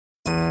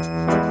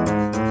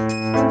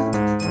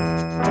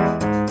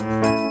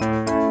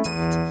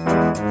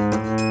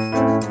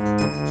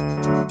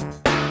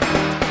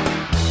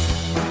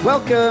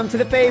Welcome to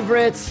The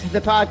Favorites,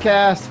 the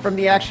podcast from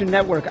the Action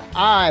Network.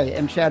 I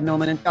am Chad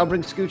Millman, and I'll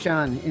bring Scucci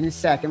on in a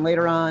sec. And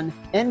later on,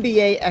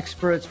 NBA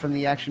experts from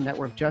the Action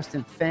Network,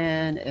 Justin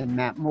Phan and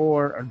Matt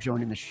Moore, are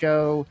joining the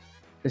show.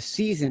 The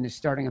season is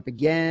starting up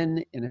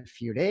again in a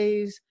few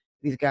days.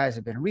 These guys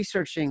have been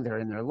researching. They're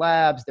in their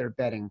labs. They're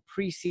betting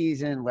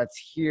preseason. Let's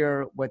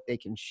hear what they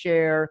can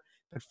share.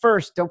 But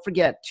first, don't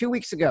forget, 2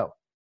 weeks ago,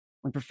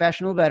 when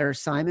professional bettor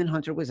Simon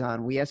Hunter was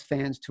on, we asked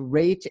fans to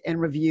rate and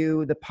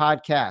review the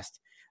podcast.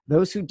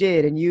 Those who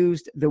did and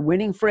used the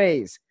winning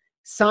phrase,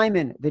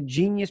 Simon, the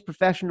genius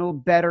professional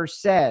bettor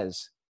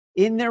says,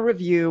 in their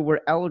review,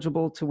 were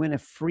eligible to win a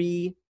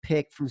free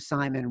pick from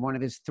Simon, one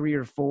of his 3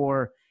 or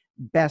 4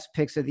 best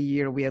picks of the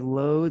year. We had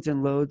loads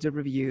and loads of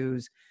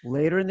reviews.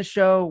 Later in the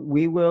show,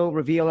 we will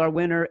reveal our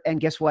winner. And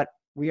guess what?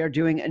 We are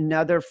doing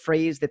another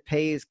phrase that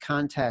pays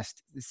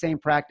contest, the same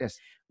practice.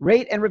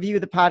 Rate and review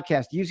the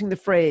podcast using the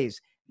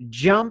phrase,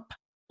 jump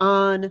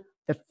on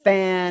the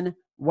fan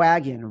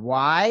wagon.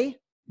 Why?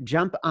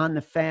 Jump on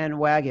the fan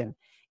wagon.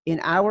 In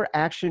our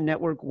Action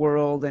Network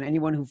world, and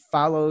anyone who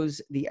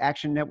follows the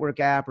Action Network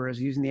app or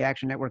is using the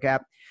Action Network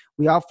app,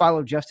 we all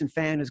follow Justin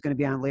Phan, who's going to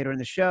be on later in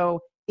the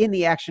show, in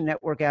the Action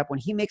Network app. When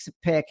he makes a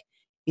pick,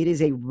 it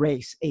is a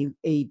race, a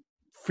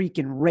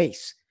freaking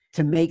race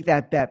to make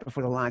that bet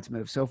before the lines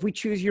move. So if we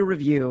choose your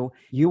review,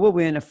 you will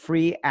win a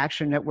free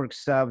Action Network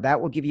sub. That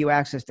will give you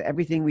access to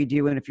everything we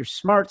do. And if you're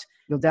smart,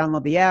 you'll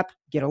download the app,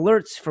 get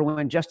alerts for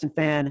when Justin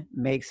Phan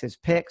makes his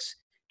picks.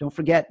 Don't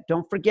forget,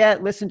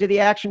 listen to the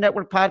Action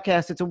Network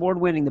podcast. It's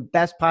award-winning, the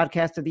best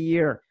podcast of the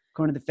year,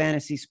 according to the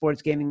Fantasy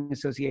Sports Gaming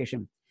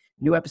Association.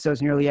 New episodes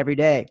nearly every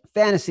day.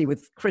 Fantasy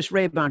with Chris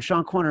Raybon,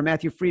 Sean Corner,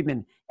 Matthew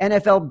Friedman.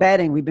 NFL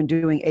betting, we've been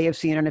doing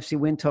AFC and NFC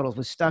win totals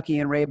with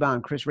Stuckey and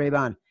Raybon, Chris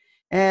Raybon.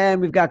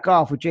 And we've got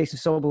golf with Jason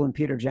Sobel and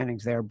Peter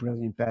Jennings. They are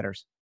brilliant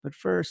bettors. But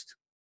first,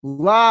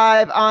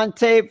 live on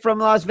tape from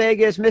Las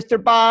Vegas,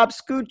 Mr. Bob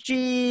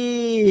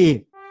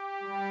Scucci.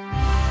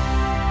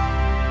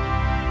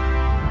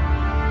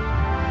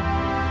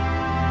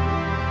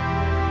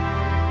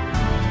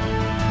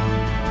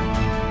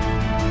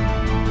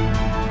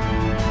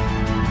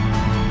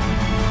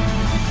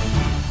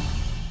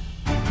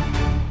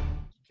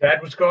 Chad,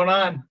 what's going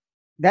on?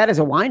 That is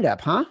a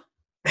wind-up, huh?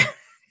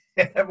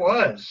 It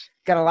was.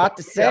 Got a lot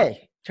to say.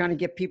 Yeah. Trying to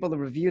get people to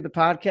review the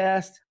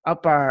podcast,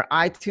 up our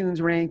iTunes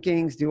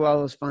rankings, do all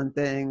those fun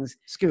things.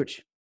 Scooch.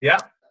 Yeah.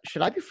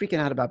 Should I be freaking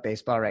out about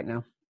baseball right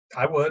now?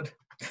 I would.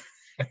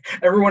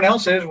 Everyone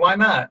else is. Why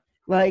not?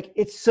 Like,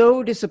 it's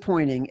so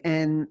disappointing.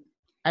 And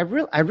I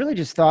really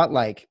just thought,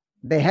 like,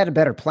 they had a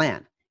better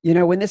plan. You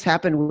know, when this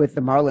happened with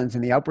the Marlins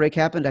and the outbreak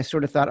happened, I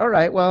sort of thought, all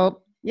right,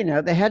 well, you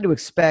know, they had to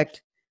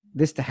expect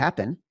this to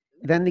happen.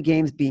 Then the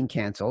game's being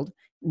canceled.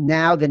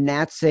 Now the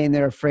Nats saying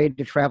they're afraid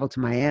to travel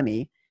to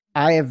Miami.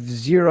 I have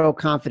zero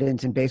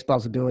confidence in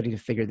baseball's ability to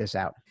figure this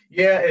out.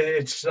 Yeah,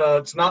 it's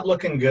not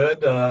looking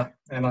good.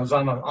 And I was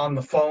on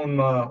the phone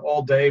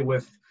all day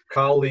with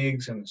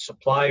colleagues and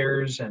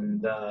suppliers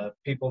and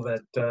people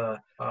that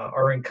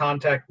are in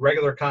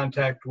regular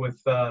contact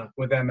with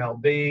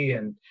MLB,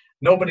 and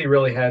nobody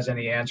really has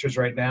any answers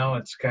right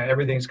now.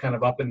 Everything's kind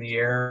of up in the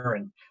air,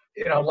 and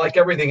you know, like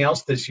everything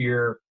else this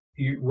year,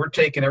 we're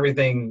taking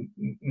everything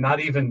not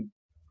even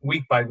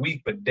week by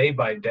week, but day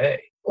by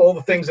day. All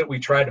the things that we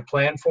try to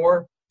plan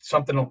for,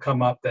 something will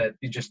come up that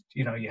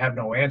you have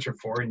no answer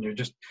for, and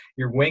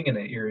you're winging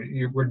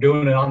it. We're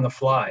doing it on the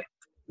fly.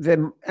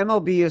 The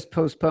MLB has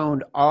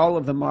postponed all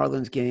of the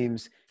Marlins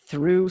games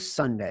through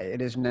Sunday.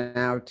 It is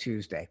now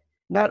Tuesday.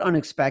 Not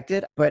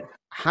unexpected, but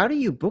how do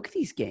you book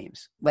these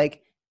games?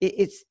 Like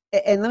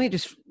and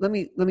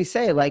let me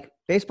say, like,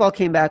 baseball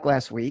came back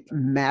last week,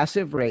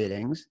 massive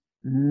ratings,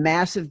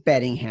 massive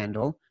betting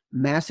handle,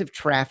 massive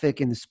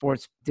traffic in the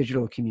sports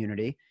digital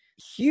community,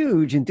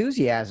 huge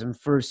enthusiasm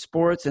for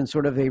sports and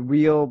sort of a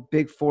real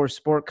big four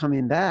sport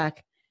coming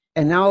back.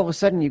 And now all of a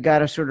sudden you got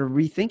to sort of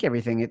rethink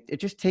everything. It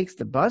just takes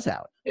the buzz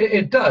out.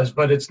 It does,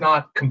 but it's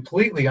not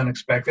completely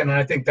unexpected. And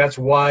I think that's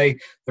why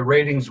the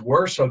ratings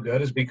were so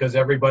good, is because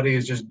everybody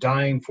is just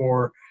dying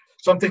for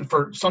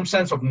some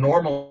sense of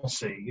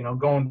normalcy, you know,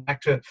 going back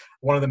to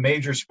one of the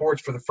major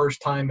sports for the first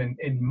time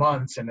in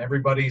months, and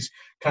everybody's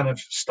kind of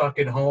stuck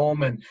at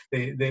home, and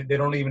they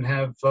don't even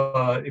have,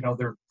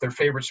 their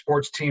favorite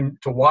sports team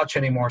to watch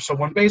anymore. So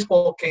when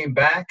baseball came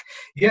back,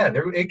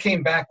 it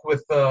came back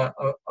with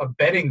a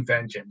betting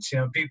vengeance. You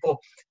know, people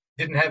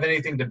didn't have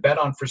anything to bet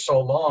on for so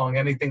long,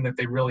 anything that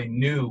they really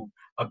knew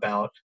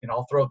about. You know,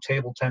 I'll throw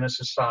table tennis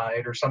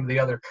aside or some of the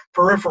other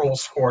peripheral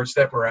sports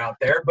that were out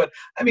there, but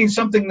I mean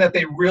something that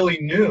they really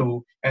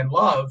knew and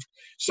loved.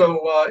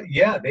 So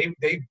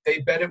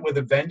they bet it with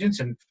a vengeance,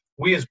 and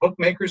we as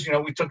bookmakers, you know,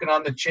 we took it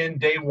on the chin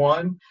day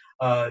one.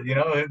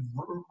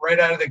 Right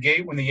out of the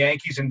gate when the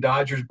Yankees and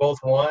Dodgers both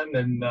won,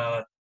 and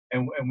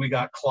we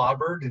got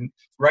clobbered, and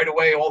right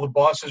away all the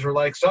bosses were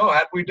like, "So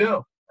how'd we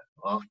do?"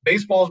 Well,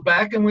 baseball's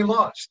back and we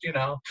lost, you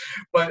know,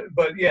 but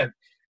yeah.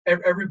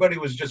 Everybody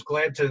was just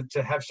glad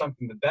to have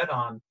something to bet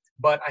on.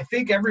 But I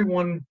think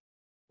everyone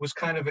was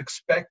kind of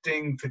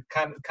expecting to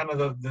kind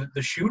of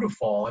the shoe to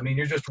fall. I mean,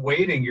 you're just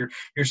waiting.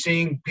 You're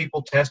seeing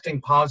people testing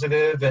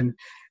positive, and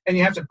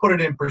you have to put it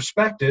in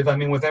perspective. I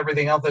mean, with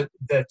everything else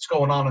that's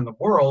going on in the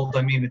world,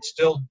 I mean, it's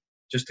still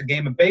just a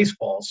game of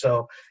baseball.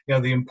 So,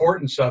 the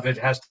importance of it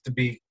has to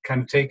be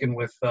kind of taken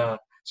with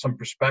some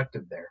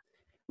perspective there.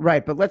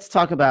 Right. But let's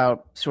talk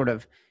about sort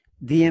of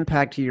the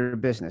impact to your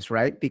business,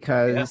 right?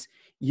 Because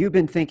you've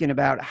been thinking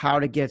about how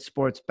to get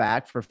sports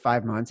back for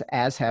 5 months,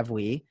 as have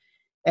we.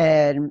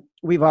 And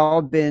we've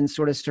all been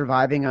sort of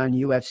surviving on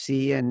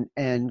UFC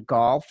and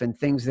golf and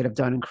things that have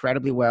done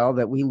incredibly well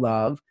that we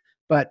love.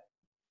 But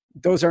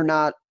those are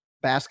not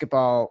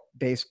basketball,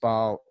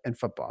 baseball, and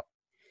football.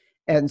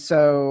 And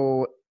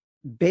so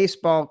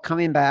baseball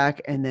coming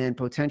back, and then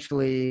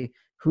potentially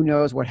who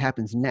knows what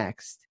happens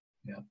next.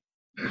 Yeah.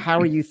 How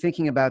are you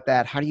thinking about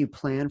that? How do you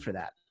plan for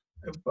that?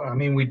 I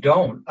mean, we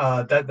don't.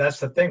 That's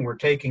the thing. We're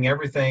taking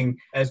everything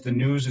as the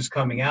news is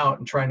coming out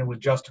and trying to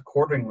adjust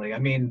accordingly. I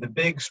mean, the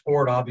big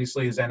sport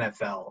obviously is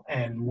NFL,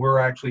 and we're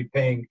actually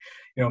paying,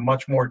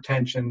 much more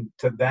attention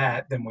to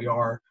that than we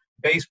are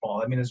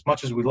baseball. I mean, as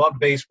much as we love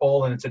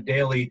baseball and it's a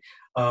daily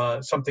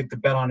something to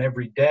bet on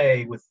every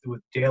day with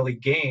daily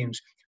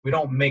games, we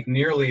don't make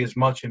nearly as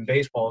much in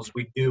baseball as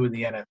we do in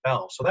the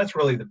NFL. So that's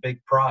really the big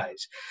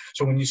prize.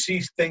 So when you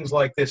see things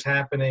like this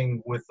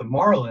happening with the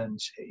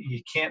Marlins,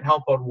 you can't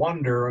help but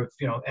wonder if,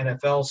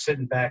 NFL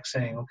sitting back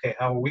saying, okay,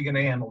 how are we going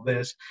to handle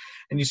this?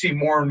 And you see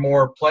more and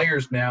more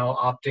players now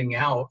opting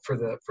out for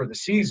the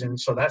season.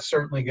 So that's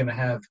certainly going to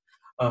have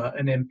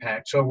an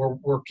impact. So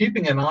we're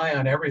keeping an eye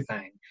on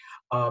everything.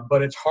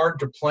 But it's hard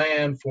to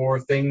plan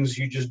for things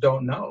you just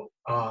don't know.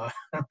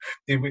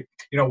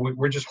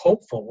 We're just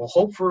hopeful.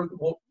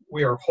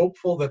 We are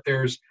hopeful that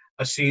there's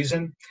a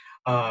season.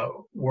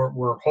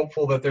 We're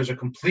hopeful that there's a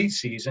complete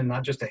season,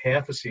 not just a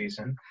half a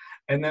season.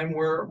 And then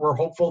we're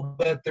hopeful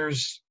that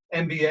there's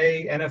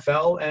NBA,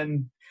 NFL,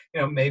 and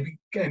maybe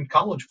in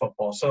college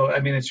football. So I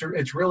mean,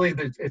 it's really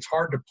it's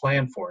hard to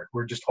plan for it.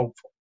 We're just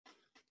hopeful.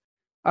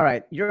 All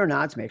right, you're an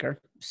odds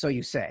maker, so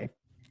you say.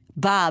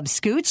 Bob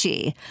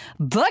Scucci,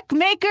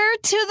 bookmaker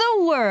to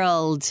the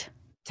world.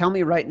 Tell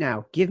me right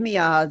now, give me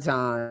odds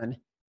on,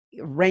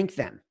 rank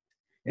them.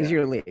 These are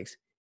your leagues.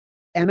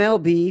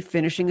 MLB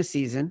finishing a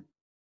season,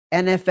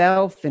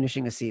 NFL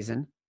finishing a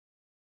season,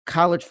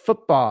 college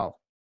football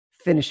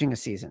finishing a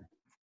season.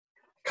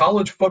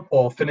 College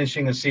football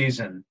finishing a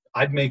season,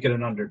 I'd make it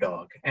an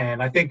underdog.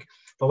 And I think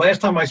the last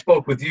time I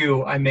spoke with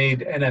you, I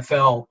made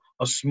NFL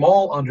a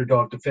small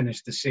underdog to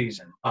finish the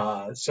season.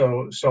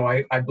 So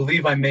I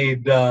believe I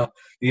made the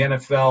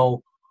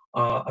NFL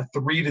a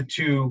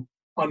 3-2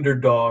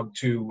 underdog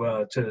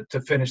to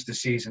finish the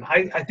season.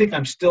 I think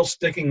I'm still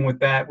sticking with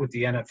that with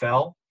the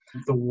NFL.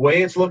 The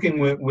way it's looking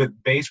with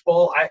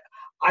baseball,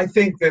 I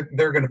think that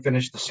they're going to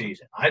finish the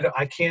season.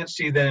 I can't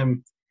see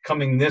them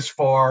coming this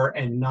far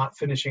and not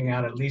finishing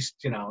out at least,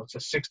 it's a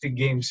 60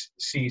 games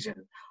season.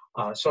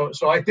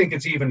 So I think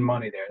it's even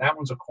money there. That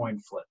one's a coin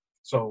flip.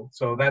 So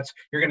that's,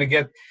 you're going to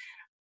get,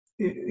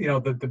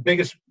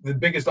 the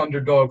biggest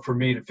underdog for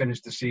me to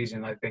finish the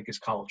season, I think, is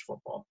college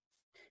football.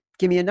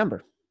 Give me a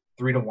number.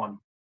 3-1.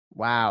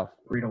 Wow.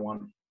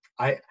 3-1.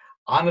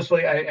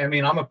 Honestly, I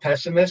mean, I'm a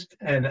pessimist,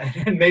 and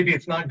maybe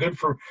it's not good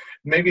for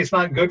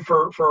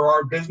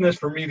our business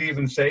for me to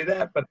even say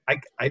that, but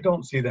I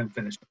don't see them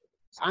finishing.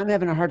 I'm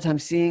having a hard time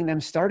seeing them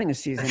starting a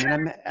season,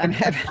 and I'm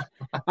having,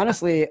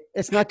 honestly,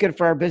 it's not good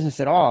for our business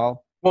at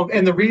all. Well,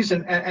 and the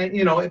reason,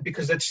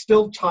 because it's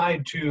still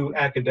tied to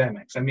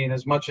academics. I mean,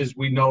 as much as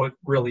we know it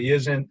really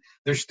isn't,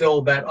 there's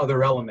still that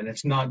other element.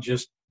 It's not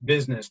just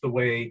business the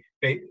way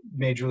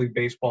Major League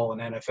Baseball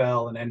and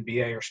NFL and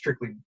NBA are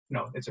strictly,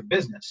 it's a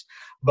business.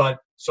 But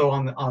so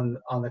on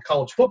the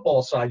college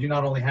football side, you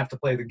not only have to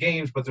play the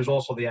games, but there's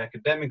also the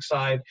academic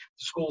side,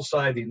 the school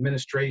side, the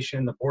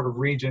administration, the Board of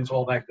Regents,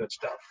 all that good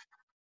stuff.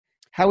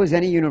 How is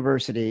any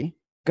university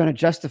going to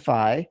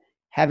justify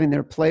having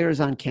their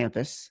players on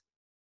campus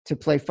to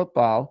play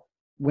football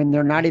when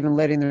they're not even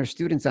letting their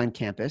students on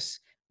campus,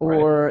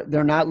 or right,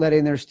 they're not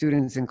letting their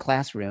students in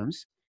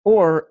classrooms?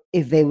 Or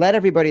if they let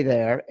everybody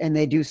there and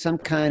they do some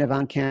kind of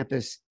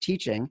on-campus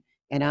teaching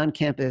and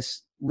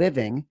on-campus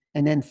living,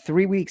 and then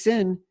 3 weeks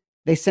in,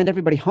 they send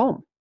everybody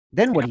home,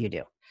 then what do you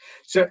do?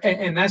 So,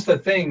 and that's the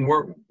thing,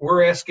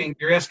 you're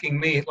asking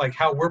me like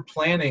how we're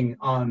planning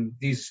on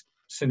these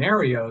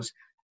scenarios.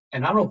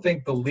 And I don't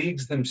think the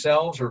leagues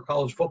themselves or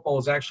college football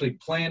is actually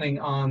planning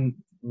on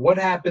what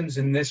happens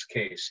in this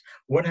case.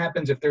 What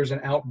happens if there's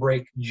an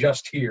outbreak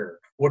just here?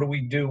 What do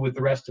we do with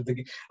the rest of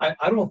the –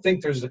 I don't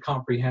think there's a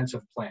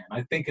comprehensive plan.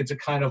 I think it's a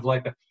kind of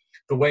like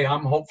the way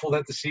I'm hopeful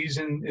that the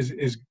season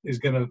is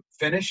going to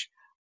finish.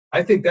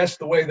 I think that's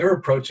the way they're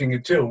approaching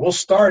it too. We'll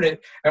start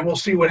it and we'll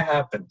see what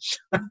happens.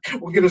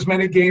 We'll get as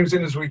many games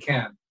in as we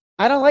can.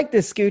 I don't like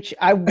this, Scooch.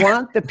 I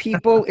want the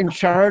people in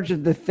charge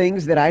of the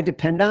things that I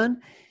depend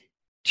on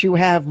to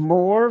have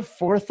more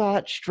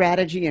forethought,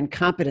 strategy, and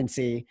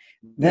competency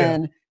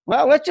than,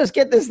 well, let's just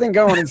get this thing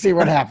going and see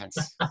what happens.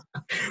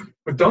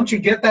 But don't you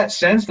get that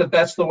sense that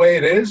that's the way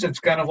it is?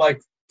 It's kind of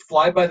like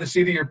fly by the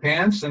seat of your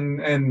pants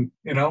and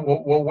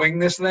we'll wing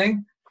this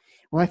thing?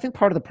 Well, I think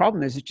part of the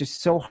problem is it's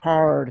just so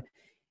hard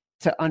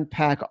to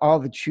unpack all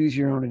the choose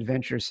your own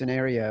adventure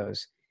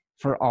scenarios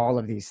for all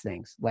of these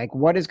things. Like,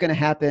 what is going to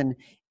happen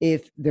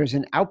if there's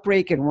an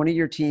outbreak in one of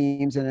your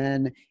teams and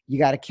then you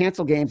got to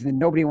cancel games and then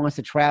nobody wants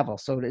to travel?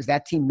 So is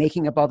that team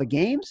making up all the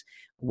games?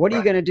 What are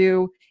you going to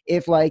do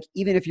if, like,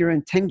 even if you're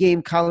in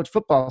 10-game college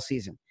football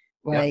season,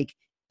 like,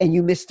 and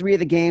you miss 3 of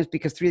the games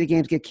because 3 of the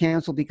games get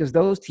canceled because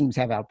those teams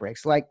have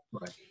outbreaks? Like,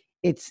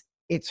 it's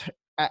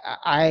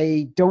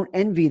I don't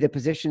envy the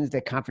positions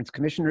that conference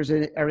commissioners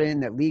are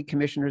in, that league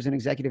commissioners and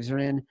executives are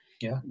in.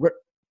 Yeah.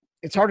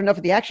 It's hard enough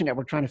at the Action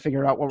Network trying to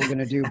figure out what we're going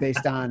to do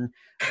based on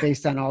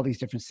all these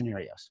different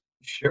scenarios.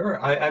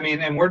 Sure. I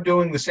mean, and we're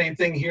doing the same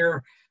thing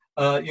here,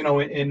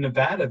 in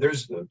Nevada.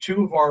 There's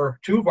two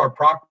of our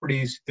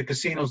properties, the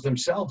casinos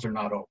themselves are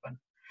not open.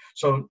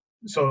 So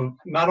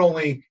not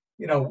only,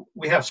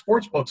 we have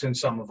sports books in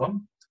some of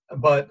them,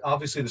 but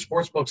obviously the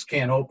sports books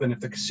can't open if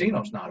the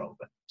casino's not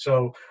open.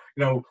 So,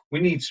 we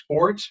need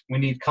sports, we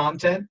need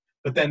content,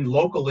 but then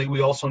locally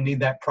we also need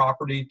that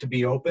property to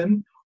be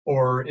open,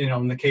 or,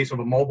 in the case of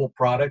a mobile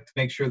product, to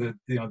make sure that,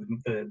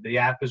 the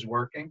app is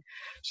working.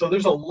 So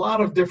there's a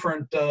lot of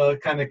different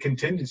kind of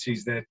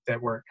contingencies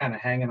that we're kind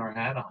of hanging our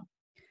hat on.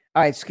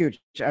 All right, Scooch,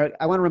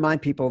 I want to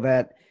remind people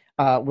that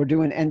we're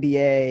doing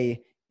NBA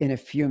in a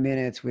few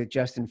minutes with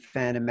Justin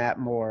Phan and Matt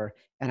Moore.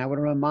 And I want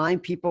to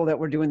remind people that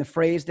we're doing the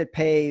phrase that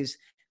pays.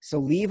 So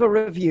leave a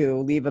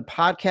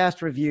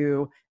podcast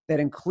review that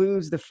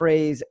includes the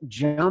phrase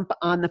 "jump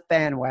on the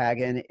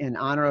Phanwagon" in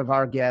honor of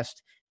our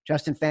guest,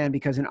 Justin Phan,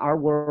 because in our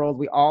world,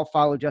 we all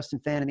follow Justin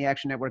Phan in the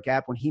Action Network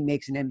app. When he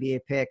makes an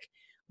NBA pick,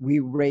 we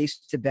race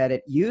to bet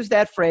it. Use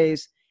that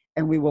phrase,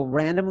 and we will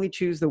randomly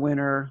choose the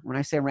winner. When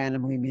I say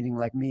randomly, meaning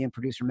like me and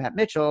producer Matt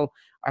Mitchell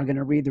are going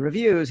to read the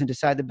reviews and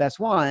decide the best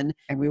one,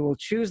 and we will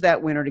choose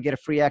that winner to get a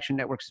free Action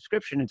Network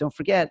subscription. And don't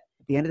forget,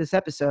 at the end of this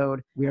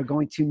episode, we are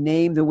going to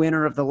name the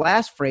winner of the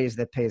last phrase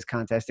that pays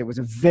contest. It was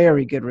a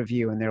very good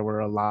review, and there were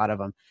a lot of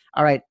them.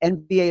 All right,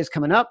 NBA is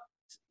coming up.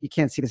 You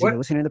can't see this if you're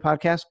listening to the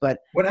podcast, but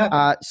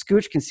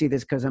Scooch can see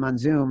this because I'm on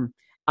Zoom.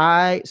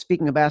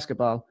 Speaking of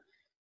basketball,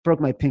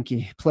 broke my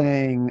pinky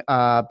playing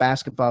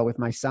basketball with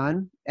my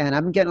son, and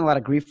I've been getting a lot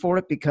of grief for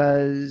it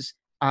because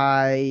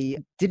I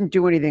didn't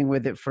do anything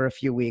with it for a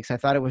few weeks. I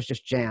thought it was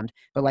just jammed,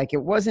 but like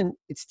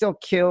it still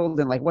killed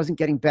and like wasn't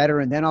getting better.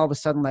 And then all of a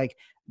sudden, like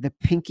the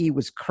pinky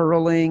was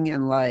curling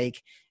and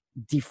like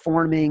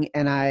deforming.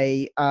 And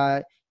I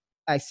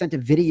sent a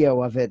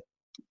video of it,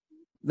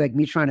 like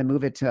me trying to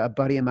move it to a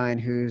buddy of mine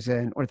who's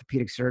an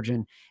orthopedic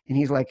surgeon. And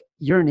he's like,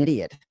 "You're an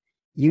idiot.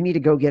 You need to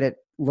go get it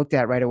looked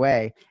at right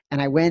away."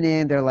 And I went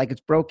in, they're like,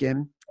 "It's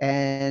broken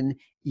and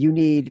you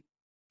need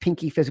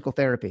pinky physical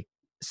therapy."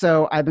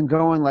 So I've been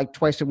going like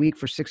twice a week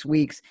for 6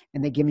 weeks,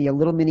 and they give me a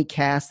little mini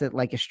cast that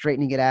like is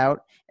straightening it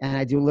out. And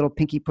I do little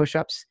pinky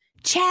push-ups.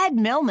 Chad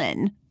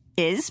Millman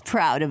is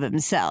proud of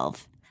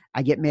himself.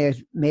 I get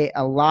made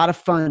a lot of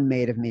fun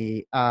made of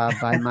me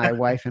by my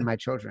wife and my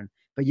children,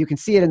 but you can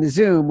see it in the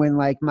Zoom when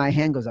like my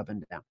hand goes up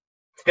and down.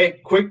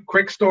 Hey,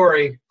 quick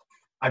story.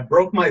 I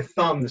broke my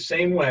thumb the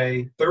same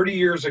way 30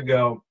 years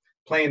ago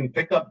playing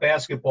pickup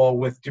basketball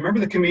with, do you remember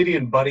the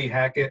comedian Buddy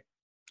Hackett?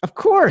 Of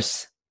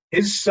course.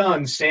 His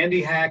son,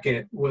 Sandy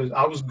Hackett,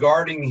 I was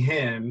guarding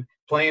him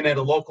playing at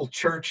a local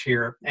church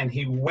here, and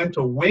he went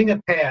to wing a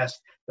pass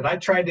that I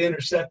tried to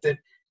intercept. It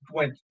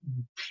went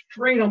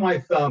straight on my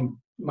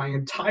thumb. My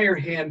entire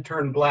hand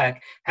turned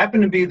black.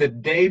 Happened to be the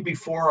day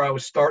before I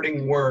was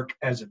starting work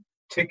as a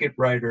ticket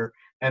writer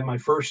at my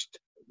first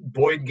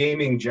Boyd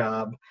Gaming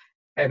job,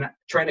 and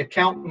trying to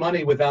count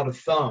money without a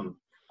thumb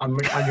on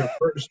your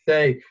first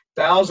day.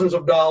 Thousands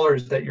of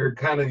dollars that you're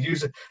kind of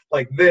using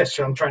like this.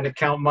 I'm trying to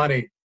count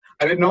money.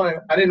 I didn't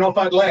know if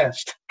I'd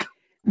last.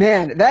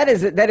 Man, that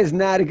is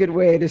not a good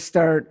way to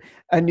start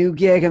a new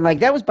gig. And like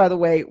that was, by the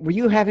way, were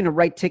you having to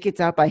write tickets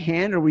out by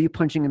hand or were you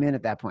punching them in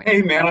at that point?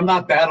 Hey man, I'm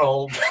not that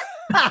old.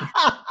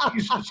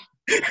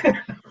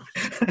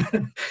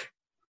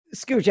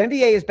 Scooch,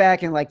 NBA is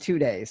back in like 2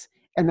 days.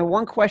 And the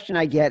one question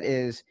I get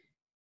is,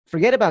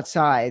 forget about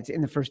sides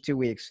in the first 2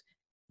 weeks.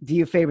 Do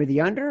you favor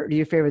the under or do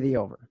you favor the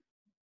over?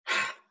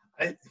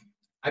 I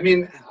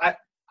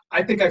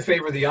think I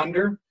favor the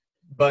under.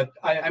 But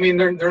I mean,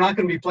 they're not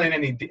going to be playing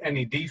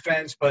any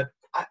defense. But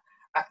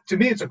to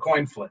me, it's a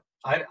coin flip.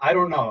 I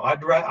don't know.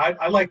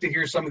 I'd like to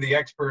hear some of the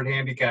expert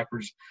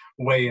handicappers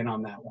weigh in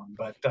on that one.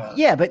 But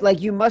yeah, but like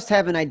you must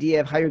have an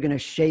idea of how you're going to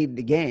shade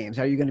the games.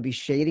 Are you going to be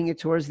shading it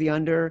towards the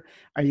under?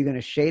 Are you going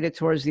to shade it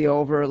towards the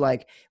over?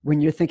 Like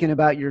when you're thinking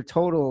about your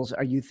totals,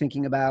 are you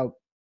thinking about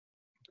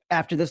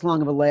after this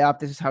long of a layoff,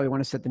 this is how we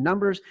want to set the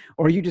numbers?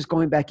 Or are you just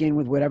going back in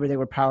with whatever they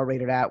were power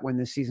rated at when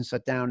the season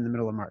shut down in the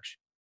middle of March?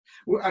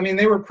 I mean,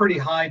 they were pretty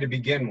high to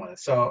begin with.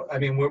 So, I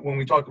mean, when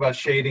we talk about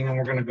shading and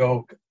we're going to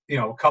go,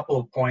 a couple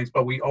of points,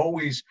 but we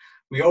always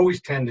we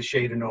always tend to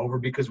shade an over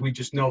because we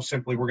just know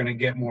simply we're going to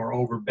get more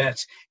over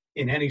bets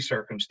in any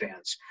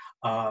circumstance.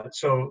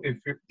 So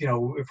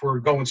if we're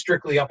going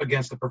strictly up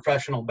against the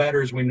professional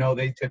bettors, we know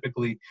they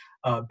typically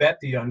bet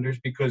the unders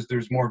because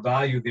there's more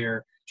value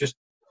there just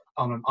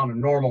on a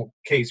normal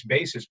case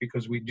basis,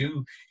 because we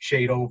do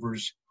shade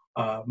overs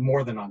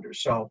more than unders.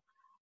 So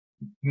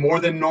more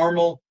than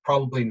normal,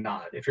 probably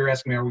not. If you're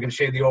asking me, are we going to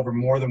shade the over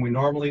more than we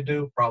normally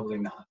do? Probably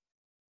not.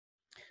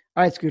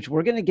 All right, Scooch,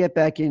 we're going to get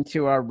back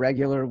into our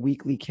regular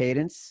weekly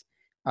cadence,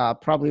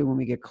 probably when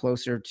we get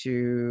closer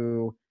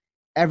to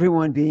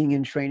everyone being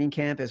in training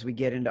camp as we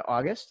get into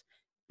August.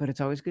 But it's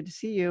always good to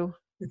see you.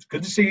 It's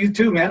good to see you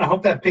too, man. I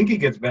hope that pinky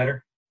gets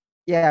better.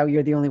 Yeah,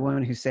 you're the only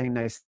one who's saying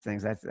nice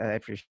things. I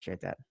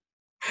appreciate that.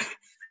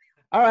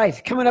 All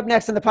right, coming up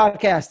next on the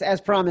podcast,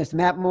 as promised,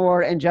 Matt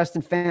Moore and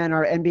Justin Phan,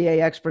 our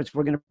NBA experts.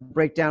 We're going to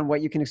break down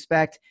what you can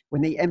expect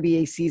when the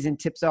NBA season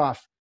tips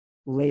off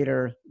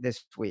later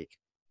this week.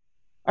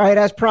 All right,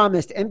 as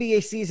promised,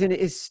 NBA season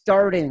is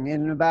starting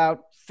in about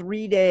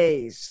 3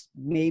 days,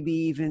 maybe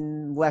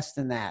even less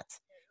than that.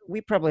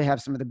 We probably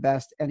have some of the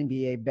best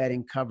NBA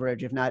betting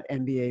coverage, if not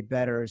NBA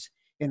bettors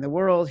in the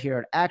world here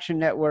at Action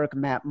Network.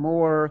 Matt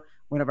Moore,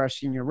 one of our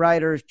senior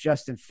writers,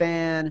 Justin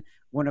Phan,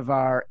 one of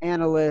our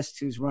analysts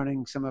who's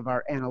running some of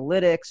our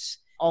analytics,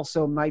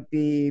 also might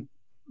be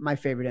my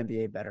favorite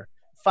NBA bettor.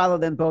 Follow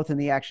them both in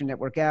the Action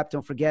Network app.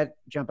 Don't forget,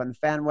 jump on the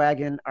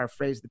Phanwagon, our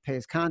Phrase that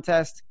Pays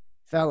contest.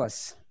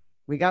 Fellas,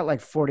 we got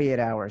like 48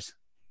 hours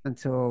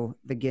until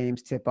the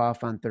games tip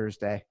off on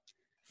Thursday.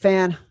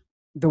 Phan,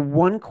 the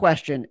one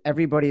question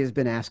everybody has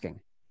been asking,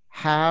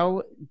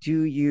 how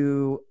do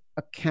you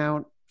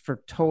account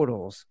for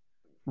totals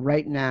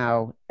right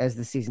now as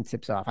the season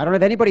tips off? I don't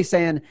have anybody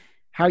saying,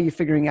 how are you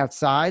figuring out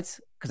sides?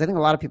 Because I think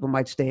a lot of people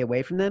might stay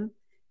away from them.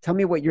 Tell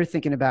me what you're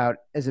thinking about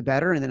as a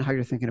bettor and then how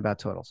you're thinking about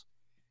totals.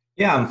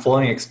 Yeah, I'm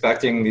fully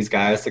expecting these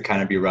guys to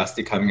kind of be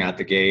rusty coming out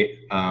the gate.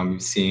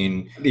 We've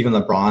seen even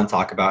LeBron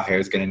talk about how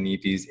he's going to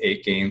need these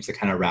 8 games to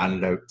kind of round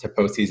it out to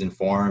postseason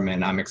form.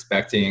 And I'm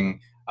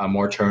expecting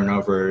more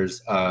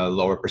turnovers,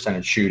 lower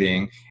percentage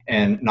shooting.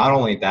 And not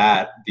only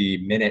that, the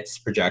minutes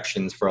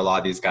projections for a lot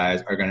of these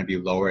guys are going to be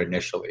lower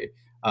initially.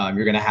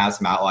 You're going to have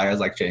some outliers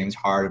like James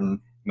Harden,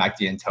 Mike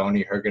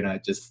D'Antoni, who are going to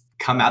just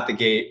come out the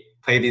gate,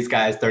 play these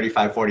guys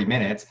 35, 40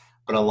 minutes.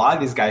 But a lot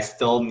of these guys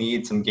still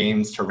need some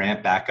games to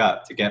ramp back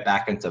up, to get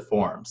back into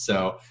form.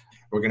 So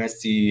we're going to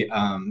see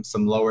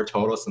some lower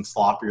totals, some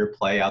sloppier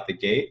play out the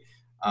gate.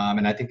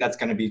 And I think that's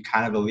going to be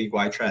kind of a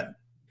league-wide trend.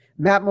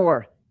 Matt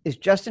Moore, is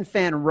Justin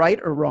Phan right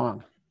or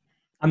wrong?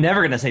 I'm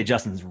never going to say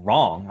Justin's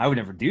wrong. I would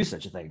never do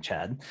such a thing,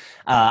 Chad.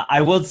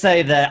 I would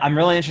say that I'm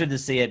really interested to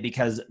see it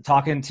because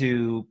talking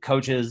to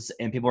coaches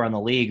and people around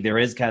the league, there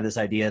is kind of this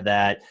idea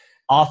that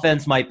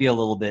offense might be a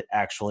little bit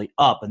actually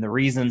up. And the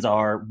reasons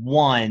are,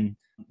 one,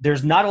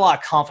 there's not a lot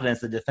of confidence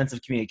that defensive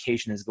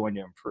communication is going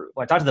to improve.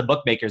 When I talked to the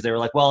bookmakers, they were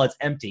like, well, it's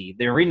empty.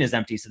 The arena is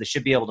empty, so they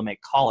should be able to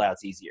make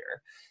call-outs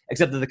easier.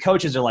 Except that the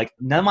coaches are like,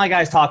 none of my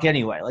guys talk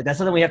anyway. Like, that's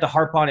something we have to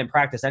harp on in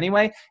practice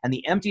anyway. And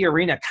the empty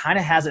arena kind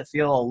of has it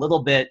feel a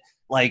little bit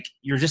like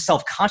you're just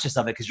self-conscious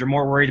of it because you're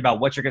more worried about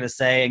what you're going to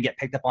say and get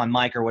picked up on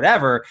mic or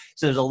whatever.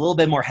 So there's a little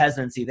bit more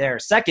hesitancy there.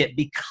 Second,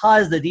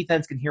 because the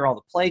defense can hear all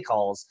the play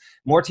calls,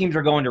 more teams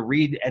are going to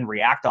read and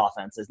react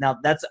offenses. Now,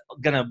 that's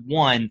going to,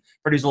 one,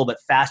 produce a little bit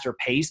faster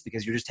pace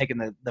because you're just taking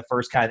the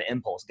first kind of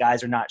impulse.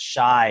 Guys are not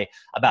shy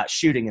about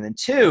shooting. And then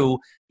two,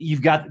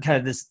 you've got kind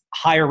of this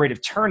higher rate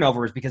of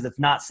turnovers because it's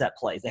not set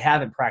plays. They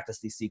haven't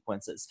practiced these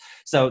sequences.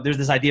 So there's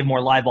this idea of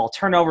more live ball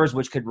turnovers,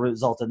 which could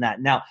result in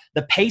that. Now,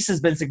 the pace has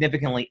been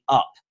significantly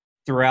up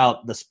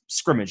throughout the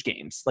scrimmage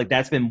games. Like,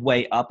 that's been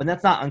way up, and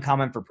that's not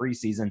uncommon for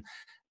preseason.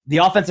 The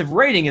offensive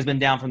rating has been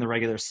down from the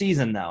regular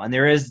season, though, and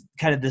there is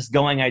kind of this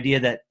going idea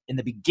that in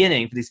the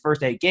beginning, for these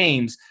first 8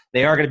 games,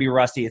 they are going to be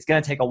rusty. It's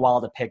going to take a while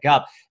to pick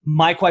up.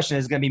 My question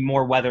is going to be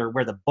more where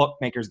the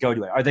bookmakers go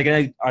to it. Are they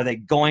going to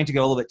go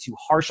a little bit too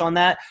harsh on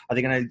that? Are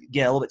they going to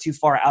get a little bit too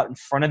far out in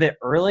front of it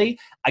early?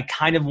 I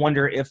kind of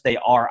wonder if they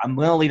are. I'm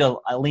going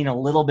to lean a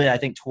little bit, I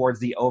think, towards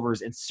the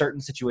overs in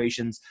certain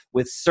situations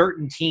with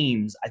certain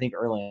teams, I think,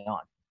 early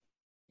on.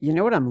 You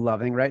know what I'm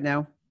loving right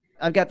now?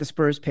 I've got the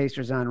Spurs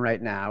Pacers on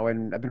right now,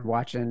 and I've been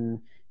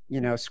watching,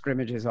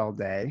 scrimmages all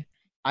day.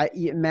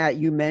 Matt,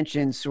 you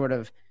mentioned sort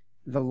of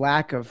the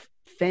lack of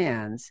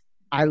fans.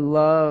 I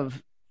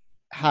love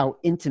how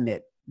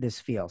intimate this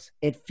feels.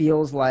 It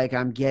feels like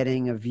I'm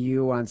getting a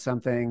view on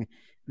something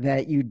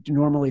that you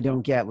normally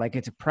don't get, like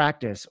it's a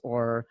practice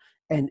or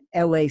an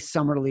LA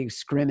Summer League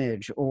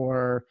scrimmage,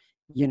 or,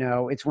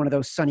 it's one of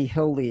those Sunny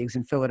Hill leagues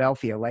in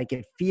Philadelphia. Like,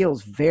 it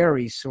feels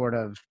very sort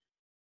of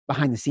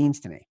behind the scenes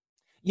to me.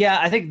 Yeah,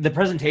 I think the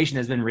presentation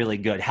has been really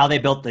good. How they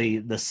built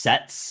the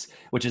sets,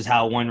 which is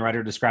how one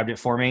writer described it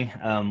for me,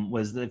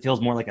 was it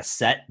feels more like a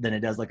set than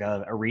it does like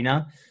a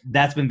arena.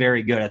 That's been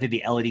very good. I think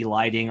the LED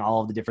lighting, all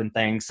of the different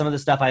things. Some of the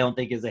stuff I don't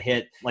think is a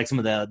hit, like some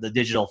of the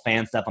digital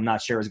fan stuff I'm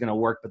not sure is going to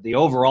work, but the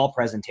overall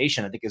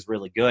presentation I think is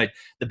really good.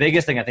 The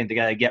biggest thing I think they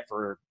got to get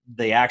for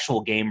the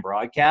actual game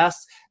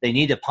broadcasts, they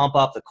need to pump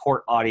up the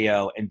court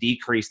audio and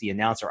decrease the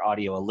announcer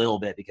audio a little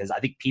bit, because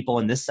I think people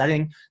in this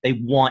setting, they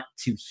want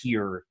to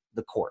hear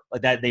the court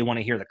like that. They want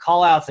to hear the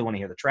call outs. They want to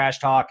hear the trash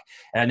talk.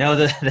 And I know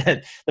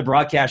that the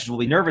broadcasters will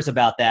be nervous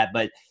about that,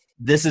 but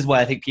this is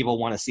what I think people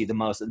want to see the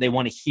most. They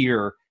want to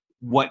hear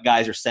what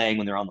guys are saying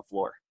when they're on the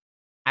floor.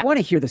 I want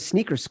to hear the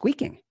sneakers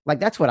squeaking. Like,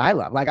 that's what I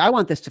love. Like, I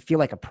want this to feel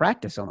like a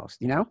practice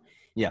almost, you know?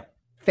 Yeah.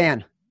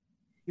 Phan,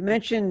 you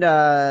mentioned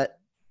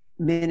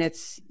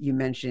minutes, you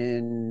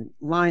mentioned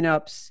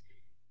lineups.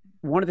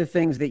 One of the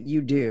things that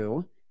you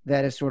do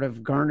that has sort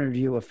of garnered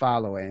you a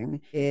following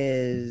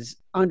is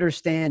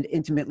understand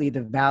intimately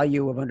the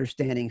value of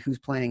understanding who's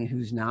playing and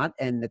who's not,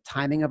 and the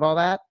timing of all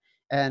that.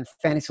 And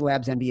Fantasy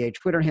Labs NBA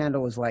Twitter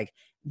handle is like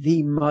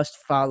the must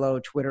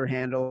follow Twitter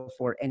handle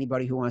for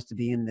anybody who wants to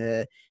be in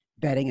the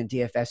betting and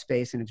DFS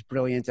space. And it's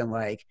brilliant. And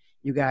like,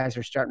 you guys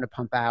are starting to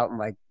pump out and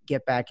like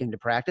get back into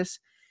practice.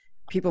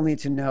 People need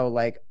to know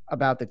like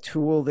about the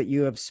tool that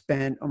you have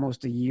spent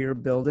almost a year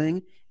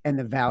building and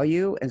the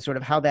value and sort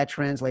of how that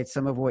translates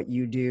some of what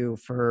you do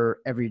for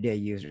everyday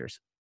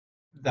users.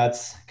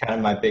 That's kind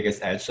of my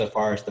biggest edge so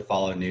far, is to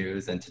follow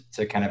news and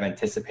to kind of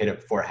anticipate it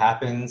before it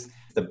happens.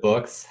 The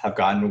books have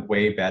gotten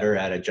way better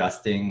at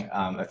adjusting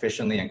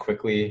efficiently and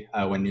quickly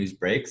when news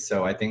breaks.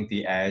 So I think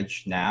the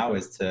edge now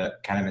is to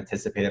kind of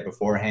anticipate it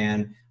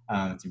beforehand,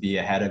 to be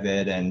ahead of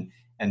it.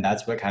 And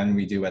that's what kind of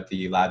we do at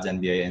the Labs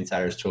NBA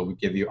Insiders tool. We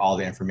give you all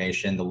the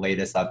information, the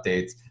latest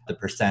updates, the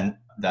percent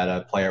that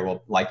a player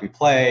will likely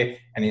play,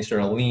 any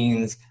sort of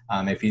leans,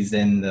 if he's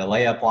in the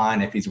layup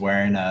line, if he's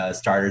wearing a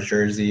starter's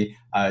jersey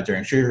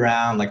during shoot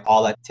around, like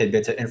all that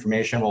tidbits of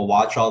information. We'll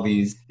watch all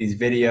these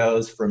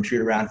videos from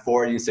shoot around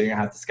for you, so you don't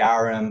have to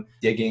scour them,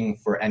 digging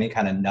for any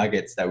kind of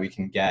nuggets that we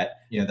can get,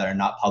 that are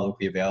not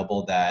publicly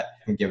available that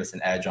can give us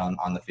an edge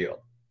on the field.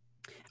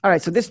 All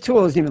right, so this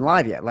tool isn't even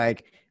live yet.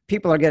 Like,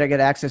 people are going to get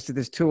access to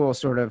this tool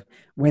sort of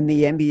when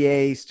the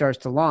NBA starts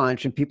to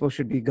launch, and people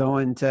should be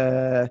going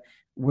to,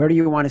 where do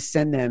you want to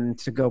send them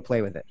to go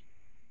play with it?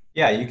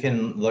 Yeah, you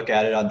can look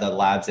at it on the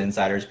Labs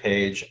Insiders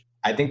page.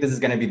 I think this is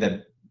going to be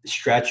the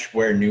stretch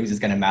where news is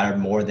going to matter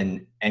more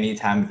than any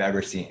time we've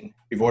ever seen.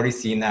 We've already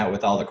seen that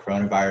with all the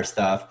coronavirus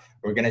stuff.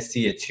 We're going to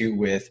see it too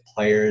with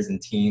players and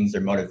teams,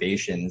 their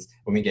motivations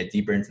when we get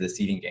deeper into the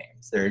seeding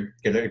games. There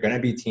are going to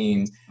be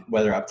teams,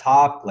 whether up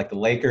top, like the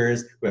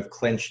Lakers, who have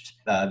clinched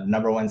the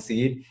number one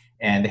seed,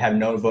 and they have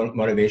no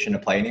motivation to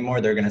play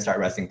anymore. They're going to start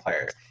resting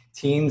players.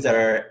 Teams that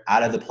are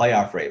out of the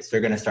playoff race, they're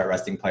going to start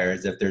resting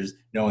players if there's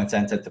no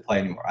incentive to play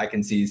anymore. I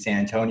can see San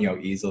Antonio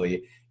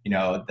easily,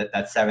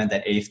 that seventh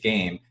and eighth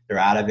game, they're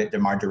out of it.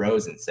 DeMar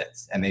DeRozan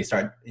sits, and they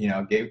start,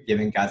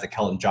 giving guys like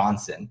Keldon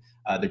Johnson,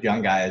 the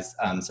young guys,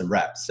 some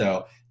reps.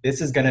 So this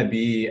is going to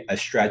be a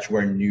stretch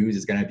where news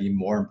is going to be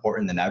more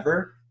important than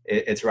ever.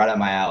 It's right up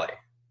my alley.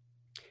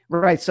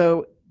 Right.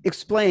 So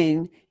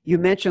explain, you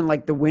mentioned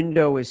like the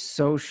window is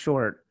so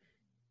short.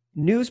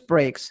 News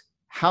breaks.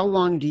 How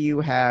long do you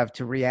have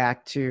to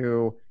react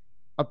to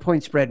a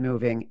point spread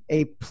moving,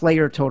 a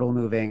player total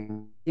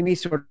moving? Give me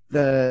sort of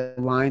the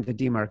line, the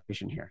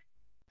demarcation here.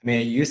 I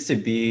mean, it used to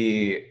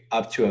be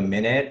up to a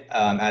minute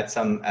at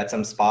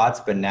some spots,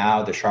 but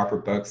now the sharper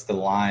books, the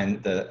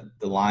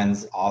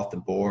line's off the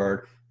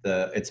board,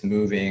 it's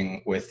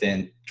moving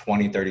within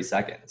 20, 30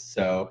 seconds.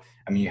 So,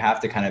 I mean, you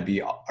have to kind of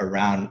be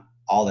around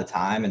all the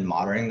time and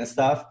monitoring this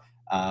stuff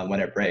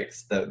when it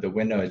breaks. The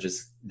window is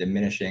just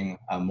diminishing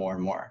more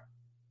and more.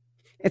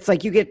 It's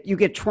like you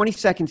get 20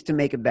 seconds to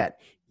make a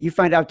bet. You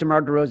find out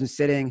DeMar DeRozan's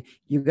sitting.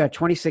 You've got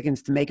 20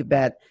 seconds to make a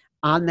bet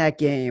on that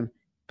game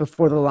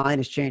before the line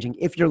is changing.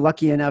 If you're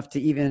lucky enough to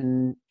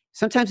even –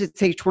 sometimes it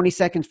takes 20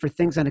 seconds for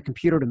things on a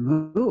computer to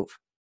move.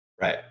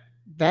 Right.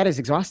 That is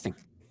exhausting.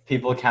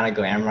 People kind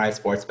of glamorize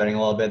sports betting a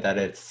little bit, that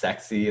it's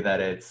sexy, that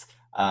it's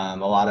a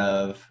lot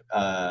of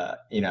a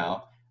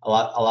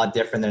lot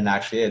different than it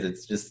actually is.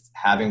 It's just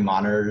having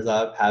monitors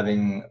up,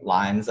 having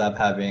lines up,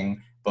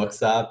 having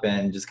books up,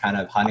 and just kind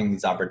of hunting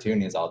these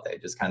opportunities all day,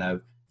 just kind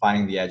of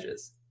finding the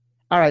edges.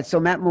 All right. So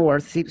Matt Moore,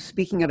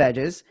 speaking of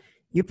edges,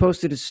 you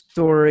posted a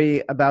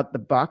story about the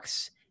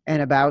Bucks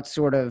and about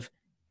sort of,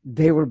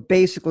 they were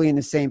basically in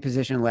the same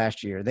position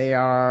last year. They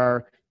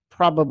are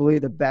probably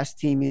the best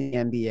team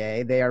in the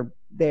NBA.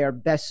 They are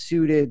best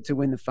suited to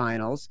win the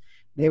finals.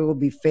 They will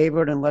be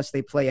favored unless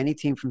they play any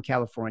team from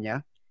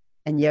California.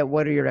 And yet,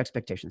 what are your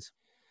expectations?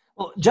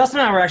 Well, Justin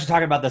and I were actually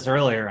talking about this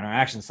earlier in our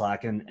action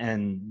Slack,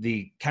 and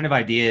the kind of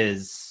idea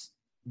is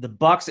the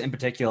Bucks in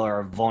particular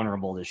are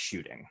vulnerable to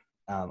shooting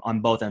on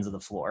both ends of the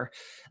floor.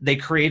 They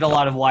create a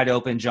lot of wide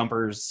open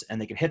jumpers,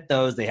 and they can hit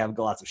those. They have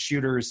lots of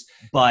shooters,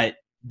 but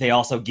they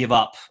also give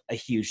up a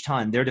huge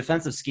ton. Their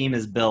defensive scheme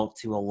is built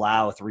to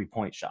allow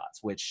 3-point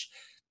shots, which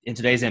in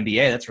today's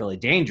NBA, that's really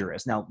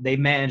dangerous. Now, they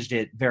managed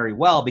it very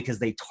well because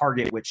they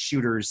target which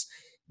shooters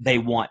they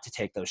want to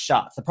take those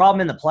shots. The problem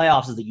in the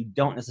playoffs is that you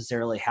don't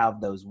necessarily have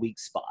those weak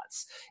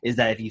spots, is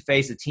that if you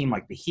face a team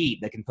like the Heat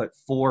that can put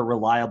 4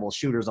 reliable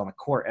shooters on the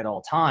court at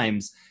all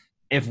times,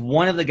 if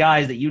one of the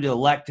guys that you'd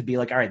elect to be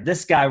like, all right,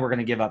 this guy we're going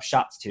to give up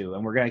shots to,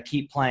 and we're going to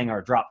keep playing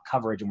our drop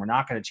coverage and we're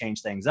not going to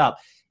change things up,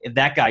 if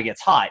that guy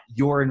gets hot,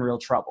 you're in real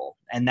trouble.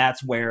 And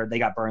that's where they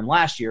got burned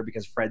last year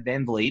because Fred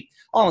VanVleet,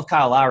 along with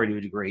Kyle Lowry to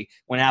a degree,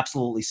 went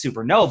absolutely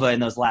supernova in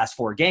those last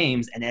 4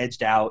 games and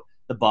edged out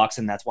the Bucks,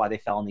 and that's why they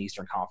fell in the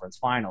Eastern Conference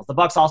Finals. The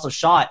Bucks also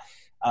shot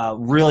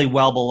really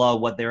well below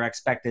what their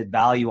expected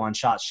value on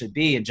shots should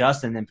be, and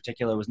Justin in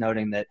particular was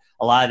noting that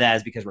a lot of that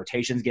is because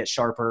rotations get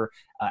sharper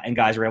and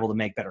guys are able to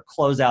make better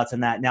closeouts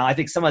and that. Now, I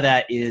think some of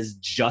that is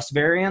just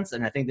variance,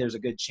 and I think there's a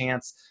good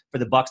chance for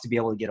the Bucks to be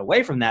able to get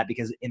away from that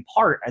because, in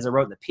part, as I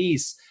wrote in the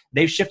piece,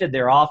 they've shifted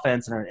their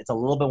offense, and it's a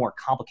little bit more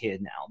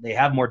complicated now. They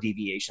have more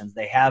deviations.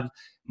 They have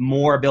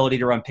more ability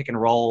to run pick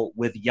and roll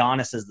with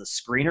Giannis as the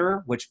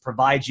screener, which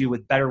provides you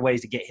with better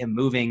ways to get him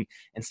moving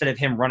instead of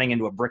him running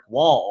into a brick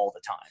wall all the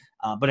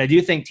time. But I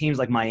do think teams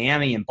like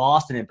Miami and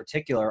Boston in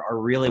particular are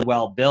really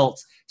well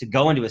built to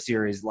go into a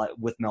series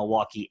with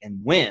Milwaukee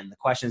and win. The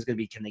question is going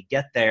to be, can they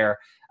get there?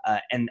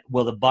 And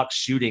will the Bucks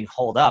shooting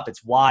hold up?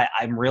 It's why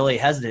I'm really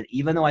hesitant,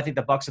 even though I think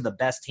the Bucks are the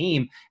best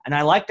team. And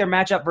I like their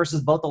matchup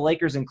versus both the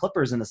Lakers and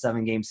Clippers in the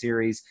 7-game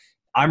series.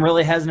 I'm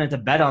really hesitant to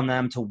bet on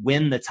them to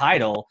win the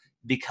title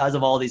because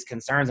of all these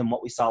concerns and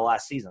what we saw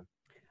last season.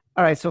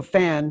 All right, so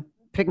Phan,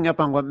 picking up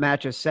on what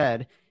Matt just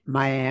said,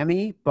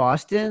 Miami,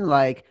 Boston,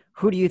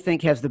 who do you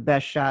think has the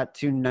best shot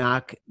to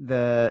knock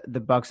the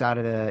Bucks out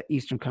of the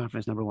Eastern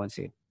Conference #1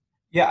 seed?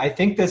 Yeah, I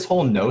think this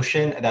whole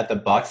notion that the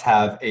Bucks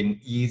have an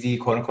easy,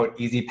 quote unquote,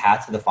 easy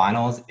path to the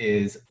finals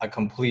is a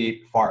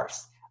complete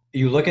farce.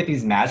 You look at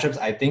these matchups,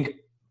 I think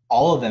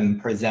all of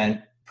them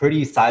present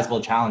pretty sizable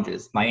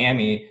challenges.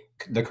 Miami,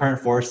 the current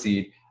 4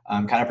 seed,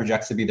 kind of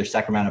projects to be their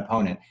second round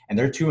opponent, and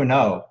they're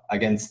 2-0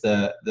 against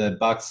the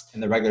Bucks in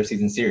the regular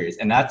season series,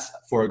 and that's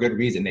for a good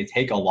reason. They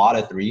take a lot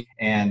of 3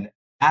 and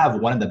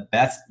have one of the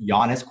best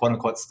Giannis, quote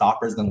unquote,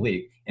 stoppers in the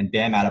league in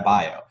Bam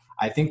Adebayo.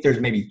 I think there's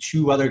maybe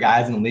 2 other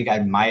guys in the league I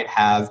might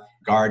have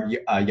guard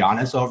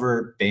Giannis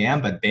over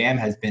Bam, but Bam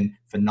has been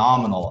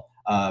phenomenal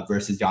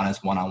versus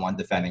Giannis one-on-one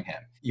defending him.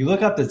 You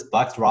look up this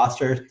Bucks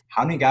roster,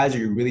 how many guys are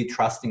you really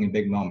trusting in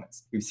big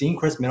moments? We've seen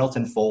Chris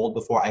Middleton fold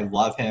before. I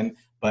love him,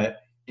 but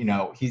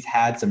he's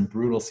had some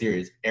brutal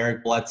series.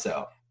 Eric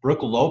Bledsoe.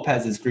 Brook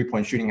Lopez's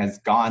 3-point shooting has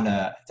gone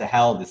to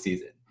hell this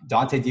season.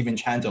 Dante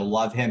DiVincenzo,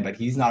 love him, but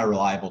he's not a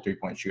reliable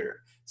 3-point shooter.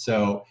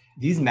 So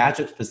these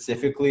matchups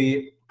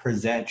specifically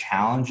present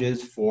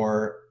challenges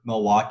for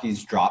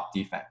Milwaukee's drop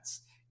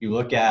defense. You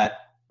look at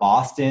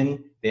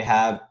Boston, they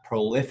have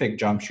prolific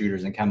jump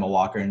shooters in Kemba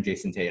Walker and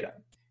Jason Tatum.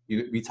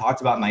 We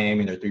talked about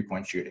Miami, their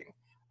 3-point shooting.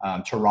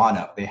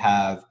 Toronto, they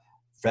have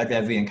Fred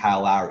VanVleet and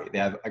Kyle Lowry. They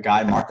have a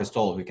guy, Marc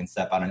Gasol, who can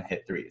step out and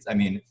hit threes. I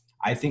mean,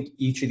 I think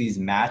each of these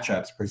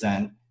matchups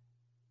present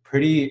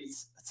pretty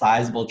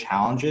sizable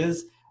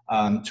challenges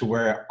to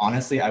where,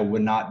 honestly, I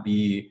would not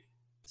be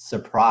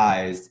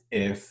surprised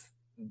if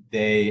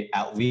they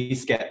at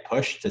least get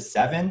pushed to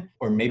 7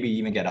 or maybe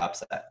even get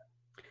upset.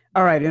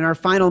 All right, in our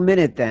final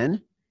minute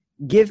then,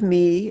 give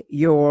me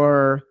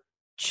your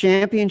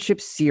championship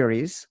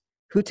series.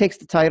 Who takes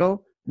the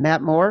title?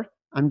 Matt Moore,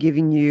 I'm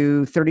giving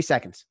you 30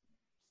 seconds.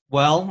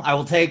 Well, I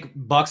will take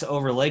Bucks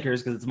over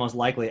Lakers because it's the most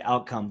likely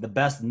outcome. The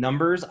best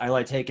numbers, I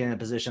like taking a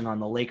position on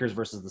the Lakers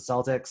versus the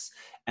Celtics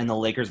and the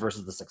Lakers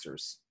versus the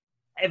Sixers.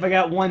 If I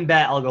got one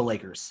bet, I'll go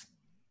Lakers.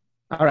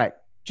 All right,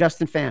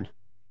 Justin Phan.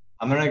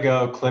 I'm going to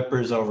go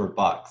Clippers over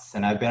Bucks,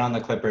 and I've been on the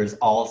Clippers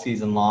all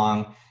season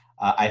long.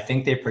 I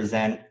think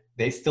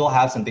they still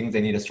have some things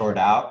they need to sort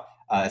out,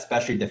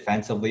 especially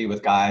defensively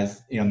with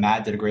guys.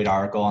 Matt did a great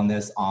article on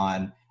this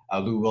on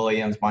Lou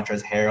Williams,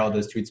 Montrezl Harrell.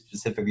 Those two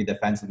specifically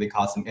defensively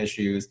caused some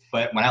issues.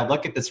 But when I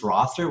look at this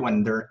roster,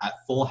 when they're at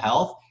full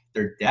health,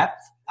 their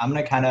depth, I'm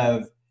going to kind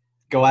of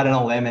go out on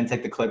a limb and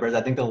take the Clippers.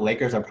 I think the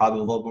Lakers are probably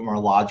a little bit more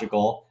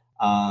logical,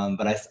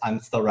 but I'm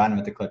still running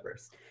with the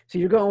Clippers. So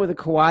you're going with a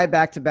Kawhi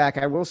back-to-back.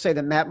 I will say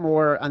that Matt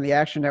Moore on the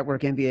Action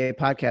Network NBA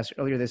podcast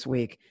earlier this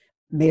week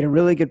made a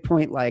really good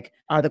point.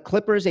 Are the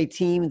Clippers a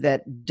team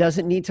that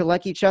doesn't need to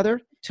like each other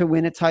to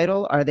win a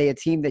title? Are they a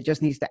team that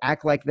just needs to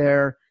act like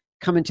they're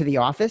coming to the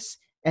office?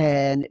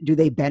 And do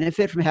they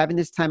benefit from having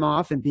this time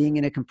off and being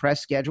in a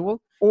compressed schedule?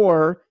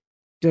 Or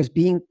does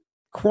being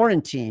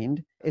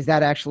quarantined, is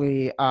that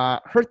actually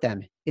hurt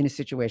them in a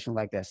situation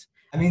like this?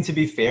 I mean, to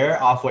be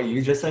fair, off what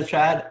you just said,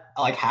 Chad,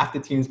 half the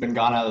team's been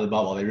gone out of the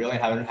bubble. They really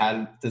haven't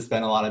had to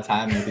spend a lot of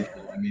time with each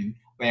other. I mean,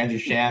 Landry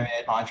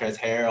Shamet, Montrezl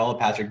Harrell,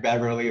 Patrick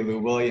Beverley,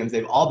 Lou Williams,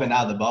 they've all been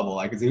out of the bubble.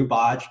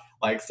 Zubac.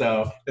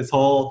 So this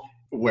whole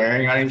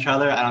wearing on each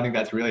other, I don't think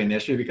that's really an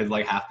issue because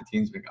half the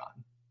team's been gone.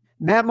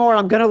 Matt Moore,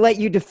 I'm going to let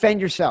you defend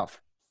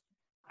yourself.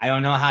 I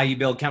don't know how you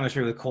build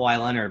chemistry with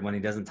Kawhi Leonard when he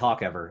doesn't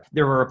talk ever.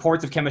 There were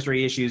reports of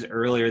chemistry issues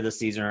earlier this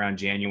season around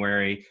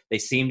January. They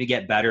seem to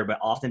get better, but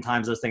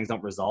oftentimes those things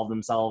don't resolve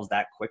themselves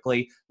that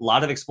quickly. A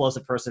lot of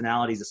explosive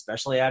personalities,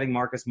 especially adding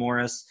Marcus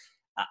Morris.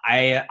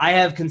 I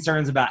have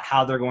concerns about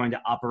how they're going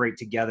to operate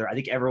together. I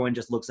think everyone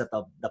just looks at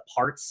the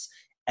parts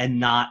and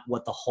not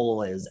what the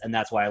whole is, and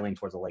that's why I lean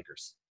towards the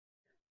Lakers.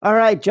 All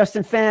right,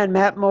 Justin Phan,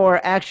 Matt Moore,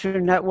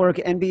 Action Network,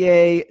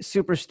 NBA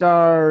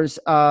superstars.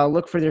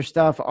 Look for their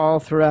stuff all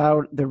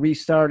throughout the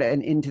restart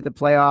and into the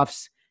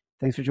playoffs.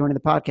 Thanks for joining the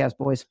podcast,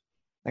 boys.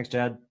 Thanks,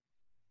 Chad.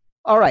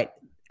 All right.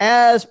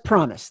 As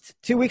promised,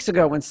 2 weeks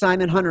ago when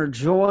Simon Hunter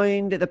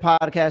joined the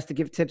podcast to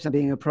give tips on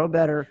being a pro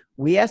bettor,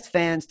 we asked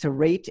fans to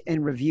rate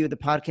and review the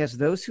podcast.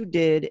 Those who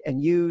did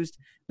and used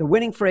the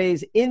winning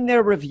phrase in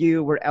their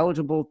review were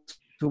eligible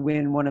to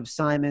win one of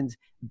Simon's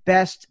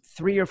best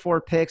 3 or 4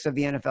 picks of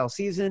the NFL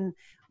season.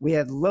 We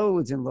had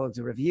loads and loads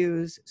of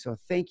reviews, so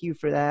thank you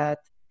for that.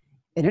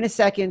 And in a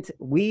second,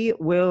 we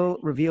will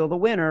reveal the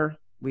winner.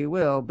 We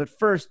will. But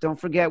first, don't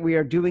forget we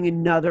are doing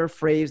another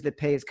Phrase That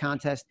Pays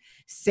contest.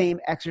 Same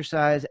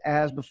exercise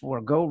as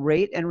before. Go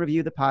rate and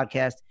review the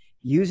podcast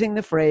using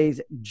the phrase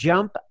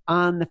jump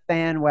on the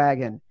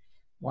Phanwagon.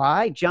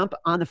 Why jump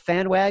on the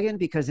Phanwagon?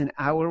 Because in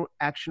our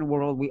action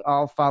world, we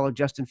all follow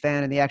Justin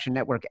Phan in the Action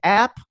Network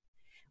app.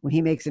 When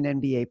he makes an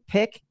NBA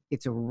pick,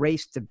 it's a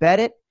race to bet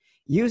it.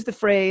 Use the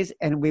phrase,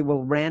 and we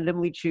will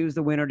randomly choose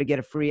the winner to get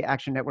a free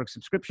Action Network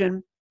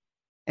subscription.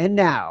 And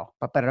now,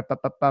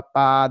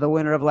 the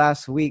winner of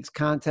last week's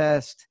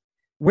contest,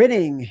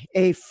 winning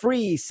a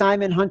free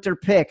Simon Hunter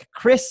pick,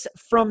 Chris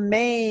from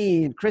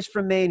Maine. Chris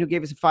from Maine, who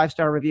gave us a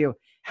 5-star review.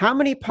 How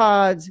many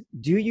pods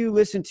do you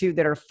listen to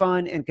that are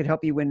fun and could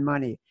help you win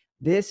money?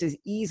 This is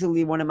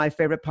easily one of my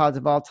favorite pods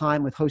of all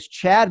time with host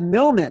Chad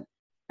Millman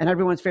and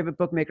everyone's favorite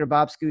bookmaker,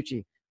 Bob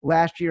Scucci.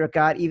 Last year, it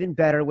got even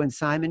better when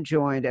Simon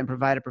joined and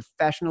provided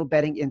professional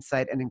betting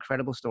insight and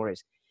incredible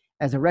stories.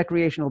 As a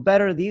recreational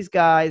bettor, these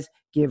guys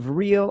give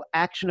real,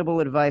 actionable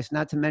advice,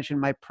 not to mention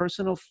my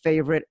personal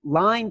favorite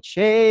line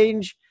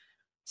change.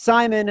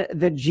 Simon,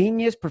 the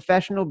genius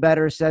professional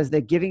bettor, says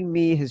that giving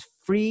me his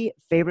free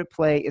favorite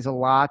play is a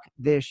lock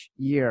this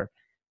year.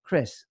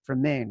 Chris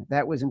from Maine,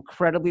 that was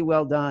incredibly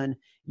well done.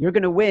 You're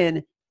going to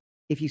win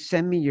if you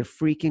send me your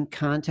freaking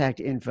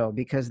contact info,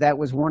 because that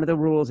was one of the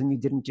rules and you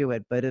didn't do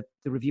it. But if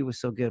the review was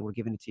so good, we're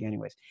giving it to you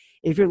anyways.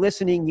 If you're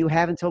listening, you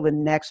have until the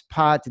next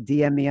pod to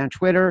DM me on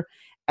Twitter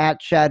at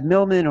Chad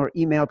Millman or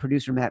email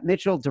producer Matt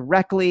Mitchell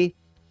directly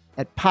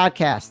at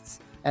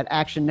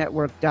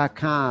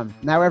podcasts@actionnetwork.com.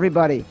 Now,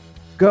 everybody,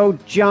 go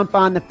jump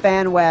on the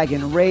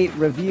Phanwagon, rate,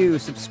 review,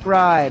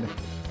 subscribe.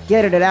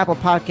 Get it at Apple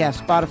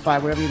Podcasts,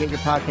 Spotify, wherever you get your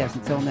podcasts.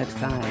 Until next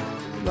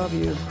time, love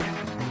you.